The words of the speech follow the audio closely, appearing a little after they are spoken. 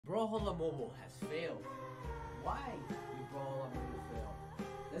Brawlhalla Mobile has failed. Why did Brawlhalla Mobile fail?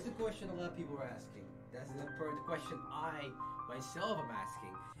 That's the question a lot of people are asking. That's the question I myself am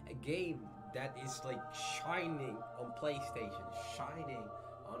asking. A game that is like shining on PlayStation, shining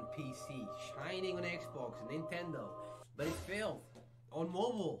on PC, shining on Xbox and Nintendo, but it failed on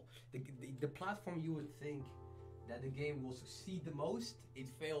mobile. The platform you would think that the game will succeed the most, it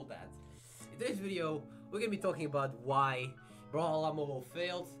failed at. In today's video, we're gonna be talking about why Brawlhalla Mobile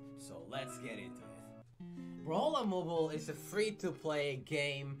failed, so let's get into it. Brawlhalla Mobile is a free-to-play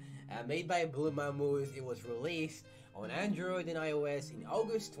game made by Blue Mammoth. It was released on Android and iOS in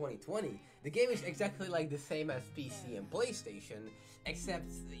August 2020. The game is exactly like the same as PC and PlayStation,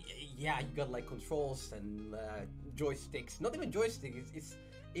 except, yeah, you got like controls and joysticks. Not even joystick,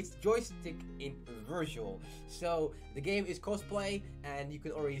 it's joystick in virtual. So the game is cosplay, and you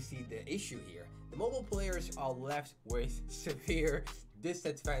can already see the issue here. The mobile players are left with severe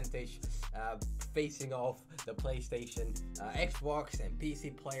disadvantage facing off the PlayStation, Xbox and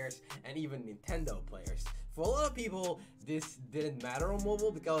PC players, and even Nintendo players. For a lot of people, this didn't matter on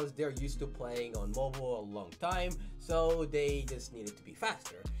mobile because they're used to playing on mobile a long time, so they just needed to be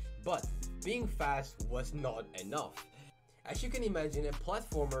faster. But being fast was not enough. As you can imagine, a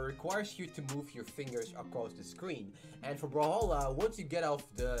platformer requires you to move your fingers across the screen, and for Brawlhalla, once you get off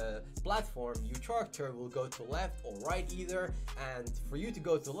the platform, your character will go to left or right either, and for you to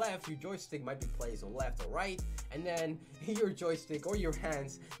go to left, your joystick might be placed on left or right, and then your joystick or your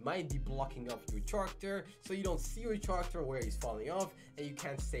hands might be blocking off your character, so you don't see your character where he's falling off, and you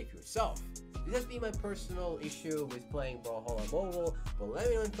can't save yourself. This has been my personal issue with playing Brawlhalla Mobile, but let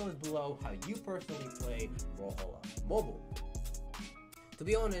me know in the comments below how you personally play Brawlhalla Mobile. To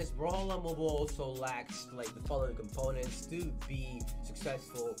be honest, Brawlhalla Mobile also lacks like the following components to be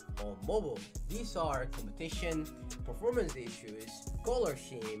successful on mobile. These are competition, performance issues, color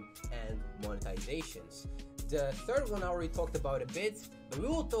scheme, and monetizations. The third one I already talked about a bit, but we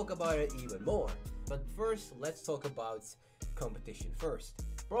will talk about it even more. But first, let's talk about competition first.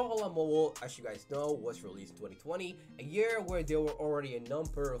 Brawlhalla Mobile, as you guys know, was released in 2020, a year where there were already a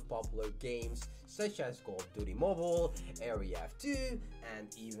number of popular games such as Call of Duty Mobile, Area 2, and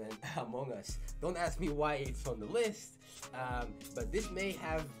even Among Us. Don't ask me why it's on the list, but this may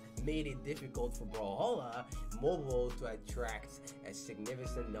have made it difficult for Brawlhalla Mobile to attract a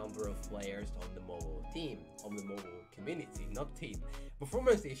significant number of players on the mobile team, on the mobile community, not team.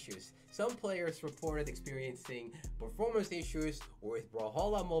 Performance issues. Some players reported experiencing performance issues with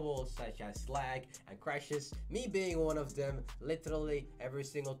Brawlhalla Mobile, such as lag and crashes. Me being one of them. Literally every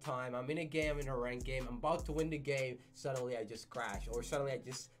single time I'm in a game, in a ranked game, I'm about to win the game, suddenly I just crash, or suddenly I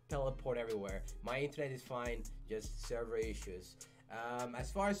just teleport everywhere. My internet is fine, just server issues.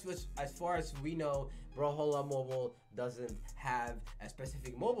 As far as we know, Brawlhalla Mobile doesn't have a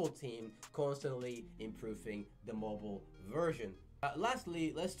specific mobile team constantly improving the mobile version.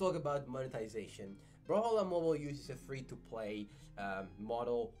 Lastly, let's talk about monetization. Brawlhalla Mobile uses a free-to-play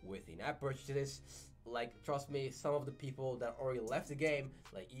model with in-app purchases. Like, trust me, some of the people that already left the game,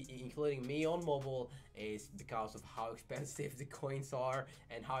 like including me on mobile, is because of how expensive the coins are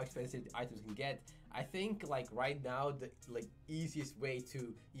and how expensive the items can get. I think like right now the easiest way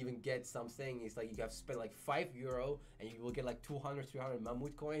to even get something is like you have to spend like €5 and you will get like 200-300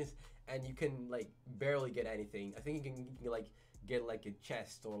 Mammoth coins, and you can like barely get anything. I think you can like get like a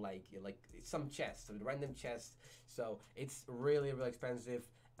chest or like some chest, a random chest. So it's really expensive.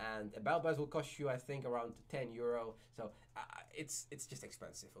 And a battle pass will cost you, I think, around €10. So it's just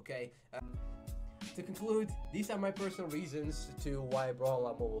expensive, okay? To conclude, these are my personal reasons to why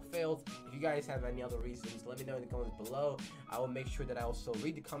Brawlhalla Mobile failed. If you guys have any other reasons, let me know in the comments below. I will make sure that I also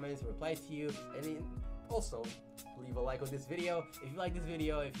read the comments and reply to you. And then also, leave a like on this video if you like this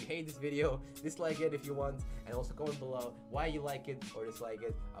video. If you hate this video, dislike it if you want. And also comment below why you like it or dislike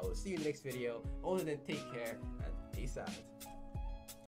it. I will see you in the next video. Only then, take care and peace out.